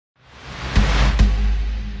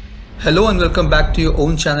Hello and welcome back to your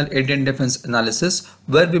own channel Indian Defense Analysis,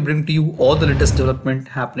 where we bring to you all the latest development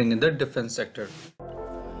happening in the defense sector.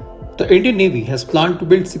 The Indian Navy has planned to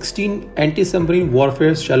build 16 anti-submarine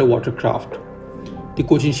warfare shallow water craft. The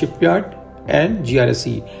Cochin Shipyard and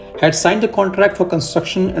GRSE had signed the contract for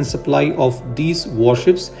construction and supply of these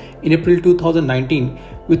warships in April 2019,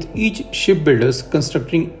 with each shipbuilders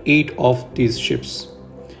constructing 8 of these ships.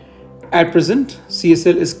 At present,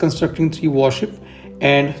 CSL is constructing 3 warships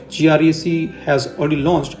and GRSE has already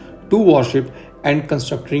launched 2 warships and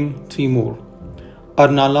constructing 3 more.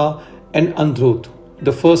 Arnala and Androth,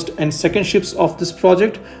 the first and second ships of this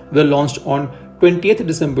project, were launched on 20th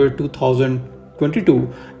December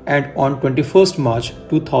 2022 and on 21st March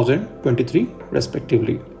 2023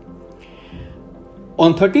 respectively.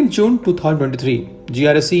 On 13th June 2023,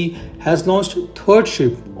 GRSE has launched third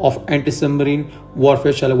ship of anti-submarine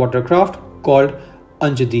warfare shallow water craft called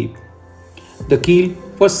Anjadip. The keel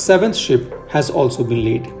for 7th ship has also been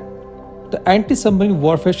laid. The anti-submarine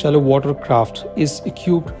warfare shallow water craft is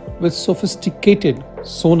equipped with sophisticated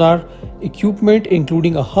sonar equipment,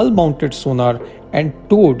 including a hull-mounted sonar and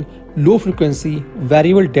towed low-frequency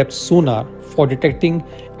variable depth sonar for detecting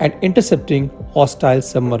and intercepting hostile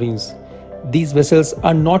submarines. These vessels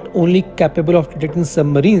are not only capable of detecting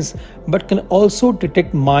submarines but can also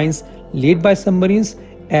detect mines laid by submarines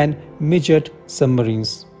and midget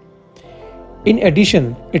submarines. In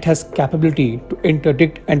addition, it has capability to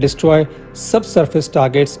interdict and destroy subsurface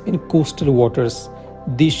targets in coastal waters.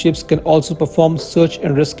 These ships can also perform search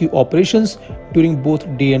and rescue operations during both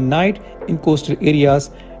day and night in coastal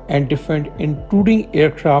areas and defend intruding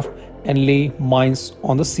aircraft and lay mines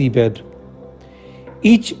on the seabed.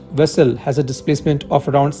 Each vessel has a displacement of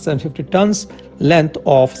around 750 tons, length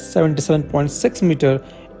of 77.6 meter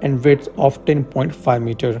and width of 10.5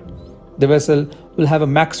 meter. The vessel will have a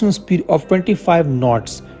maximum speed of 25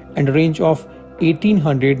 knots and a range of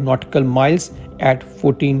 1800 nautical miles at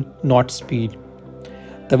 14 knot speed.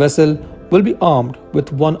 The vessel will be armed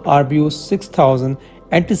with 1 RBO 6000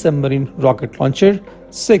 anti-submarine rocket launcher,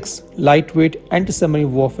 6 lightweight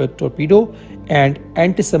anti-submarine warfare torpedo and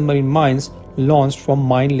anti-submarine mines launched from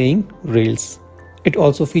mine-laying rails. It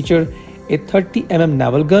also features a 30 mm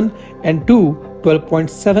naval gun and 2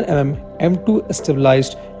 12.7 mm M2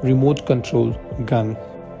 stabilized remote control gun.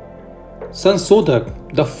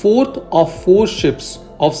 Sansodhak, the 4th of 4 ships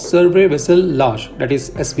of survey vessel large, that is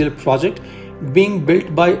SVL project, being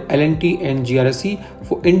built by L&T and GRSE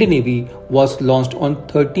for Indian Navy, was launched on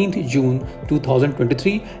 13th June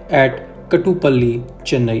 2023 at Kattupalli,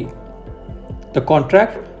 Chennai. The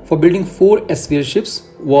contract for building 4 SVL ships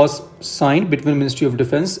was signed between Ministry of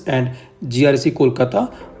Defence and GRSE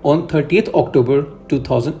Kolkata on 30th October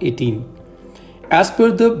 2018. As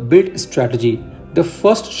per the build strategy, the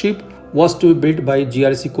first ship was to be built by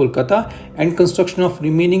GRSE Kolkata and construction of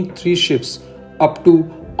remaining 3 ships up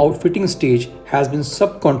to outfitting stage has been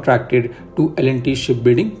subcontracted to L&T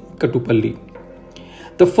Shipbuilding, Kattupalli.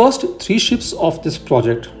 The first 3 ships of this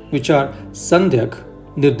project, which are Sandhyak,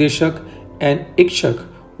 Nirdeshak and Ikshak,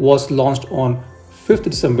 was launched on 5th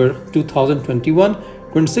December 2021,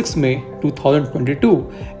 26 May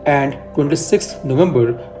 2022 and 26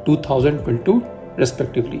 November 2022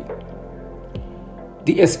 respectively.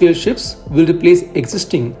 The SVL ships will replace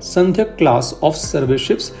existing Sandhyak class of survey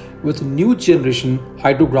ships with new generation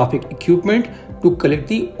hydrographic equipment to collect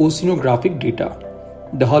the oceanographic data.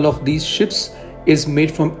 The hull of these ships is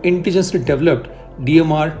made from indigenously developed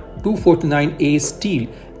DMR 249A steel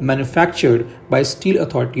manufactured by Steel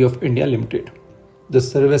Authority of India Limited. The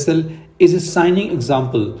survey vessel is a shining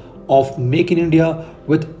example of Make in India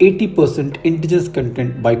with 80% indigenous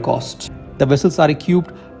content by cost. The vessels are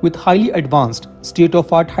equipped with highly advanced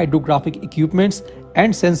state-of-art hydrographic equipments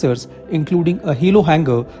and sensors, including a halo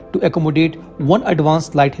hangar to accommodate 1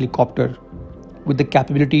 advanced light helicopter. With the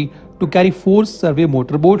capability to carry 4 survey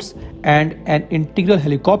motorboats and an integral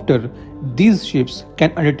helicopter, these ships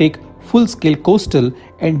can undertake full-scale coastal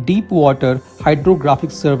and deep water hydrographic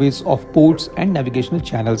surveys of ports and navigational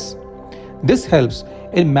channels. This helps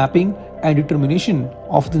in mapping and determination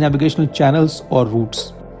of the navigational channels or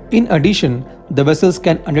routes. In addition, the vessels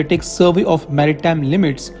can undertake survey of maritime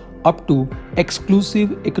limits up to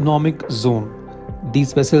exclusive economic zone.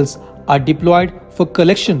 These vessels are deployed for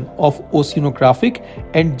collection of oceanographic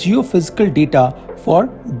and geophysical data for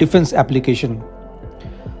defense application.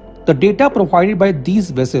 The data provided by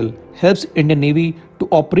these vessels helps Indian Navy to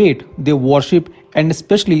operate their warship and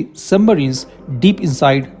especially submarines deep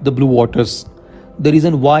inside the blue waters. The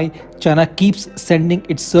reason why China keeps sending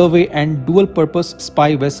its survey and dual-purpose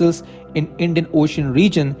spy vessels in Indian Ocean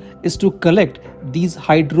region is to collect these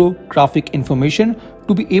hydrographic information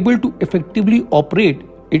to be able to effectively operate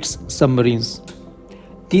its submarines.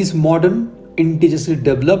 These modern, indigenously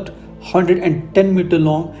developed 110 meter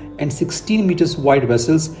long and 16 meters wide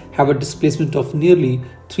vessels have a displacement of nearly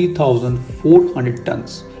 3,400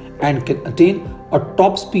 tons and can attain a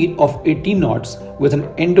top speed of 18 knots with an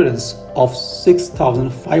endurance of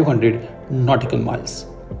 6,500 nautical miles.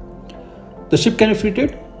 The ship can be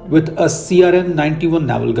fitted with a CRN-91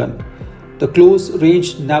 naval gun. The Close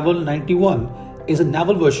Range Naval 91 is a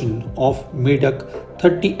naval version of Medak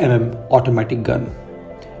 30mm automatic gun.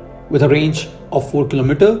 With a range of 4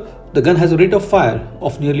 km, the gun has a rate of fire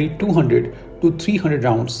of nearly 200 to 300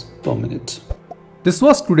 rounds per minute. This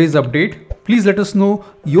was today's update. Please let us know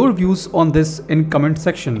your views on this in comment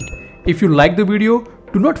section. If you like the video,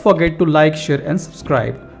 do not forget to like, share and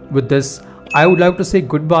subscribe. With this, I would like to say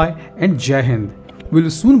goodbye and Jai Hind. We'll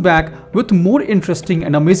soon back with more interesting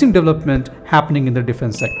and amazing development happening in the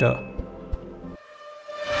defense sector.